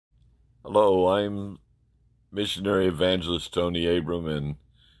Hello, I'm missionary evangelist Tony Abram, and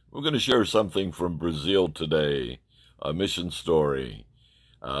we're going to share something from Brazil today, a mission story.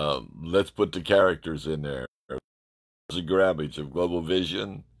 Let's put the characters in there. There's a grabbage of Global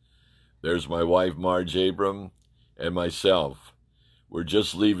Vision. There's my wife, Marge Abram, and myself. We're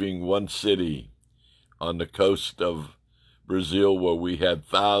just leaving one city on the coast of Brazil where we had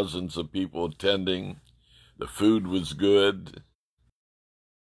thousands of people attending. The food was good.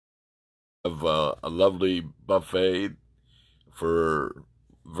 Of a lovely buffet for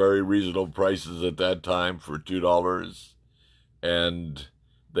very reasonable prices at that time for $2. And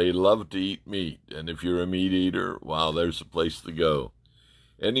they love to eat meat. And if you're a meat eater, wow, there's a place to go.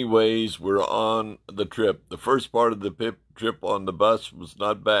 Anyways, we're on the trip. The first part of the trip on the bus was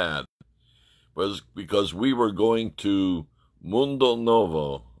not bad. It was because we were going to Mundo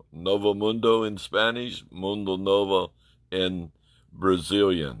Novo. Novo Mundo in Spanish, Mundo Novo in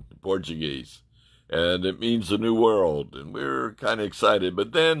Brazilian, Portuguese. And it means the new world. And we're kind of excited.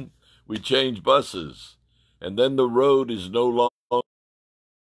 But then we changed buses. And then the road is no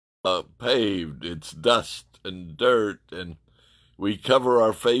longer paved. It's dust and dirt. And we cover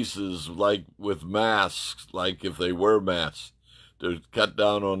our faces like with masks, like if they were masks, to cut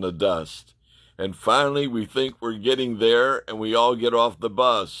down on the dust. And finally, we think we're getting there, and we all get off the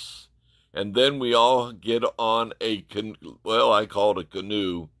bus. And then we all get on a I call it a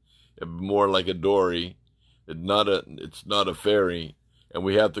canoe, more like a dory. It's not a ferry. And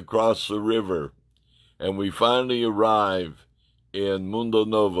we have to cross the river. And we finally arrive in Mundo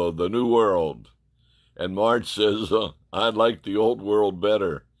Novo, the new world. And Marge says, I like the old world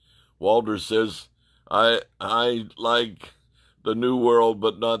better. Walter says, I like the new world,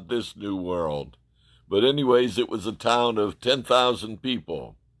 but not this new world. But anyways, it was a town of 10,000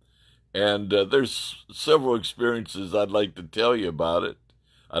 people. And there's several experiences I'd like to tell you about it.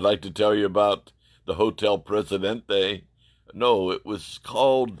 I'd like to tell you about the Hotel Presidente. No, it was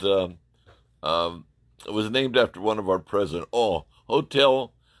called, it was named after one of our presidents. Oh,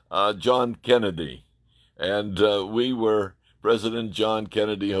 Hotel John Kennedy. And we were President John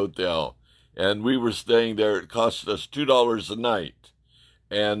Kennedy Hotel. And we were staying there. It cost us $2 a night.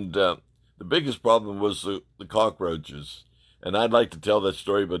 And the biggest problem was the cockroaches. And I'd like to tell that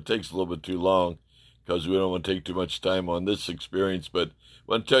story, but it takes a little bit too long because we don't want to take too much time on this experience. But I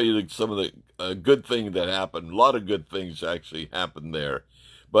want to tell you some of the good things that happened. A lot of good things actually happened there.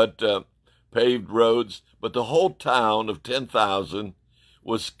 But paved roads. But the whole town of 10,000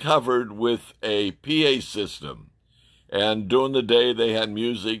 was covered with a PA system. And during the day, they had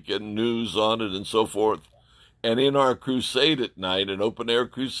music and news on it and so forth. And in our crusade at night, an open-air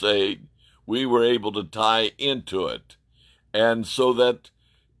crusade, we were able to tie into it. And so that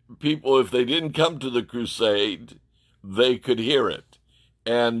people, if they didn't come to the crusade, they could hear it.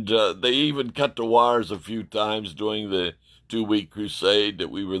 And they even cut the wires a few times during the 2-week crusade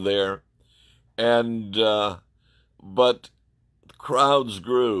that we were there. And but crowds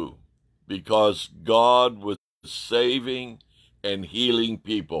grew because God was saving and healing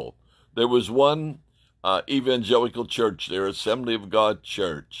people. There was one evangelical church there, Assembly of God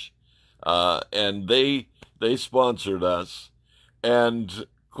Church, and they sponsored us, and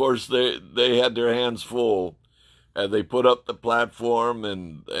of course they had their hands full, and they put up the platform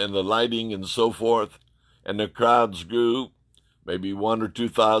and the lighting and so forth, and the crowds grew, maybe 1,000 or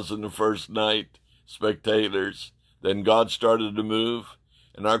 2,000 the first night, spectators. Then God started to move,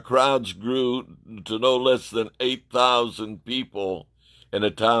 and our crowds grew to no less than 8,000 people in a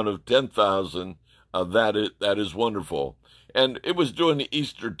town of 10,000. That is wonderful. And it was during the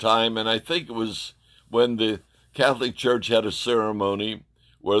Easter time, and I think it was when the Catholic Church had a ceremony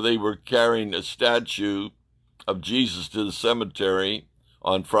where they were carrying a statue of Jesus to the cemetery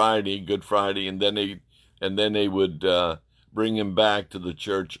on Friday, Good Friday, and then they would bring him back to the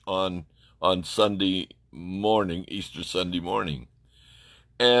church on Sunday morning, Easter Sunday morning.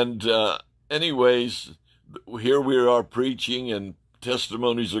 And anyways, here we are preaching, and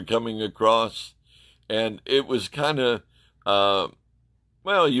testimonies are coming across, and it was kind of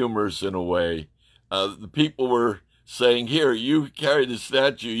humorous in a way. The people were saying, "Here, you carry the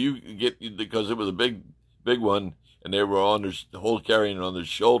statue. You get," because it was a big one, and they were on the whole carrying it on their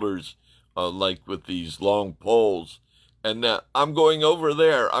shoulders, like with these long poles. And I'm going over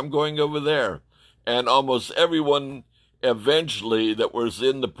there. I'm going over there. And almost everyone eventually that was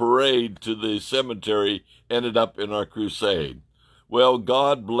in the parade to the cemetery ended up in our crusade. Well,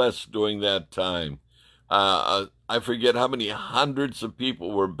 God blessed during that time. I forget how many hundreds of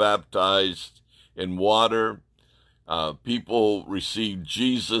people were baptized in water. People received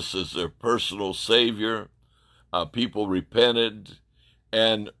Jesus as their personal Savior. People repented.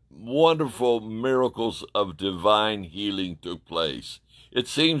 And wonderful miracles of divine healing took place. It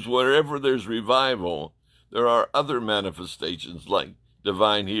seems wherever there's revival, there are other manifestations like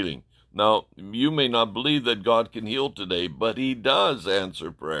divine healing. Now, you may not believe that God can heal today, but he does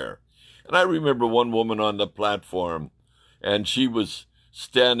answer prayer. And I remember one woman on the platform, and she was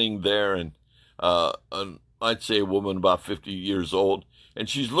standing there, and I'd say a woman about 50 years old, and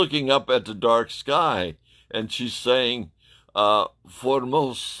she's looking up at the dark sky, and she's saying,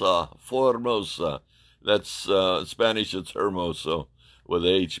 Formosa, Formosa. That's Spanish, it's Hermoso with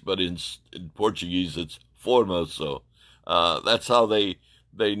H, but in Portuguese, it's Formoso. That's how they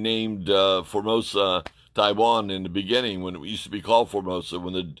named Formosa Taiwan in the beginning, when it used to be called Formosa,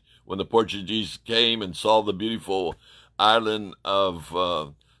 when the Portuguese came and saw the beautiful island of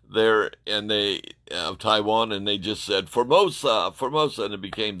Taiwan, and they just said Formosa, Formosa, and it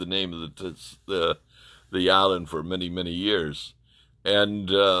became the name of the island for many, many years. And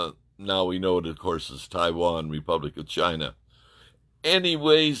now we know it, of course, is Taiwan, Republic of China.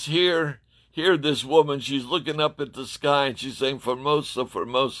 Anyways, here this woman, she's looking up at the sky, and she's saying, Formosa,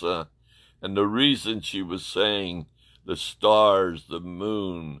 Formosa. And the reason she was saying the stars, the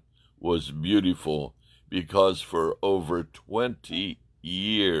moon, was beautiful, because for over 20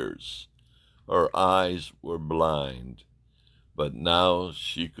 years, her eyes were blind, but now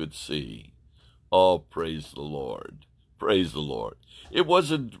she could see. Oh, praise the Lord. Praise the Lord. It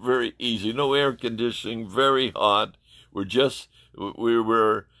wasn't very easy. No air conditioning, very hot. We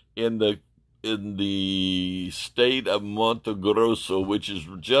were in the state of Mato Grosso, which is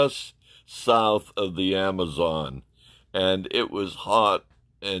just south of the Amazon. And it was hot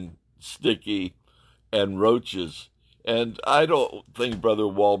and sticky and roaches. And I don't think Brother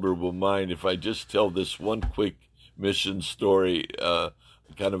Walter will mind if I just tell this one quick mission story,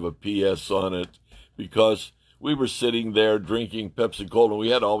 kind of a PS on it, because we were sitting there drinking Pepsi-Cola, and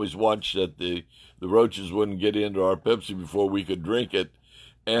we had to always watch that the roaches wouldn't get into our Pepsi before we could drink it,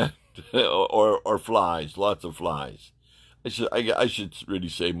 and or flies, lots of flies. I should really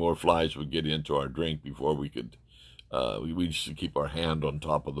say more flies would get into our drink before we could. We used to keep our hand on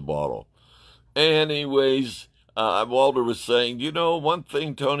top of the bottle. Anyways, Walter was saying, one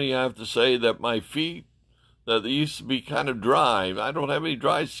thing, Tony, I have to say, that my feet, that they used to be kind of dry. I don't have any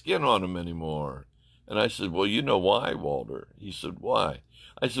dry skin on them anymore. And I said, well, you know why, Walter? He said, why?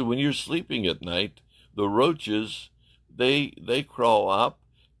 I said, when you're sleeping at night, the roaches, they crawl up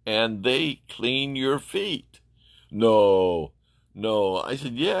and they clean your feet. No. I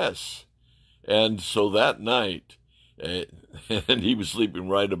said, yes. And so that night, and he was sleeping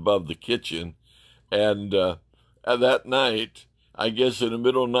right above the kitchen, and that night, I guess in the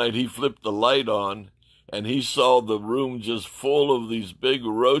middle of the night, he flipped the light on, and he saw the room just full of these big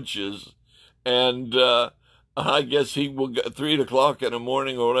roaches. And I guess 3 o'clock in the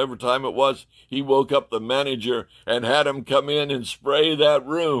morning, or whatever time it was, he woke up the manager and had him come in and spray that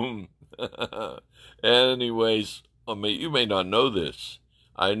room. Anyways, you may not know this.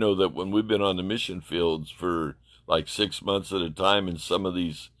 I know that when we've been on the mission fields for like 6 months at a time in some of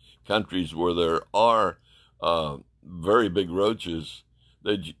these countries where there are very big roaches,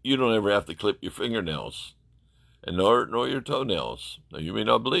 that you don't ever have to clip your fingernails, and nor your toenails. Now, you may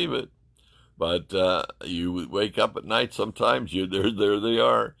not believe it, but you wake up at night sometimes, there they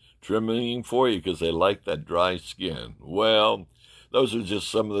are, trimming for you because they like that dry skin. Well, those are just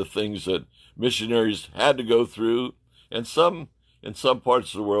some of the things that missionaries had to go through, and some in some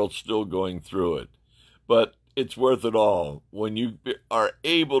parts of the world still going through it. But it's worth it all when you are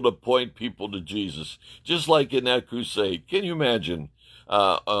able to point people to Jesus, just like in that crusade. Can you imagine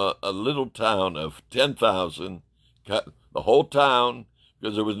a little town of 10,000, the whole town,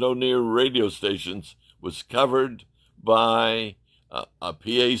 because there was no near radio stations, was covered by a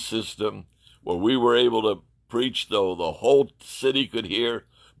PA system where we were able to preach, though the whole city could hear.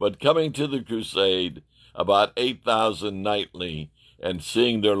 But coming to the crusade, about 8,000 nightly, and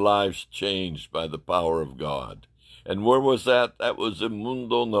seeing their lives changed by the power of God. And where was that? That was in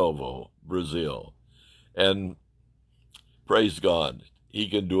Mundo Novo, Brazil. And praise God, he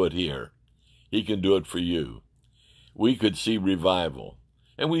can do it here. He can do it for you. We could see revival,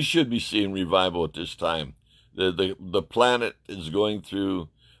 and we should be seeing revival at this time. The planet is going through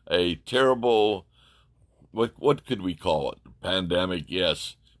a terrible, what could we call it? Pandemic,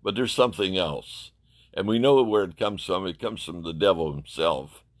 yes, but there's something else. And we know where it comes from. It comes from the devil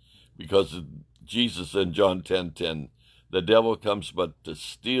himself, because Jesus in John 10:10, the devil comes but to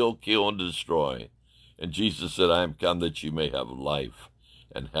steal, kill, and destroy. And Jesus said, I am come that you may have life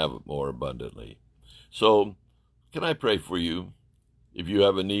and have it more abundantly. So, can I pray for you? If you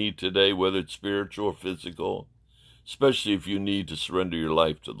have a need today, whether it's spiritual or physical, especially if you need to surrender your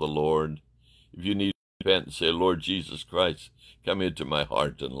life to the Lord. If you need to repent and say, Lord Jesus Christ, come into my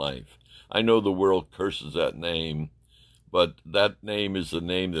heart and life. I know the world curses that name, but that name is the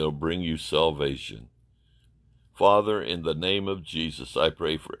name that will bring you salvation. Father, in the name of Jesus, I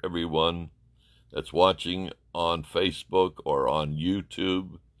pray for everyone that's watching on Facebook or on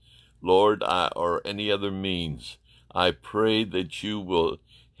YouTube, Lord, or any other means. I pray that you will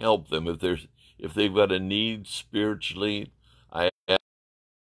help them. If they've got a need spiritually, I ask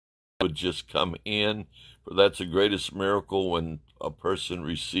you would just come in. For that's the greatest miracle, when a person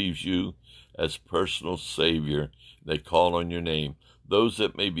receives you as personal Savior. They call on your name. Those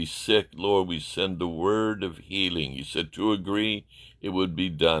that may be sick, Lord, we send the word of healing. You said to agree, it would be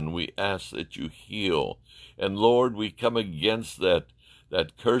done. We ask that you heal. And Lord, we come against that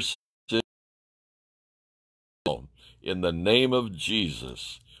curse in the name of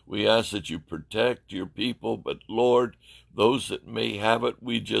Jesus. We ask that you protect your people. But Lord, those that may have it,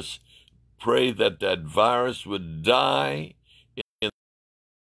 we just pray that virus would die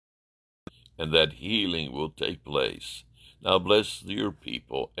and that healing will take place. Now bless your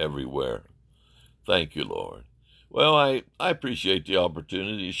people everywhere. Thank you, Lord. Well, I appreciate the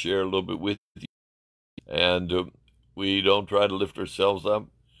opportunity to share a little bit with you. And we don't try to lift ourselves up.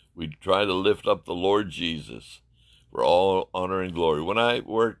 We try to lift up the Lord Jesus for all honor and glory. When I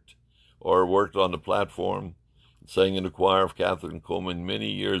worked on the platform, sang in the choir of Catherine Coleman many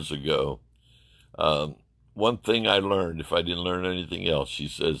years ago, one thing I learned, if I didn't learn anything else, she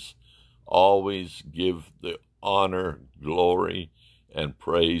says, always give the honor, glory, and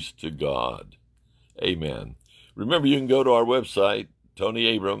praise to God. Amen. Remember, you can go to our website,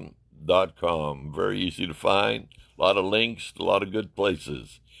 TonyAbram.com. Very easy to find. A lot of links, a lot of good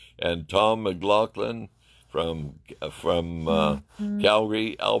places. And Tom McLaughlin from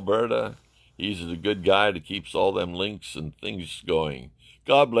Calgary, Alberta, he's a good guy that keeps all them links and things going.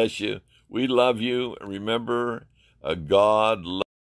 God bless you. We love you. Remember, God loves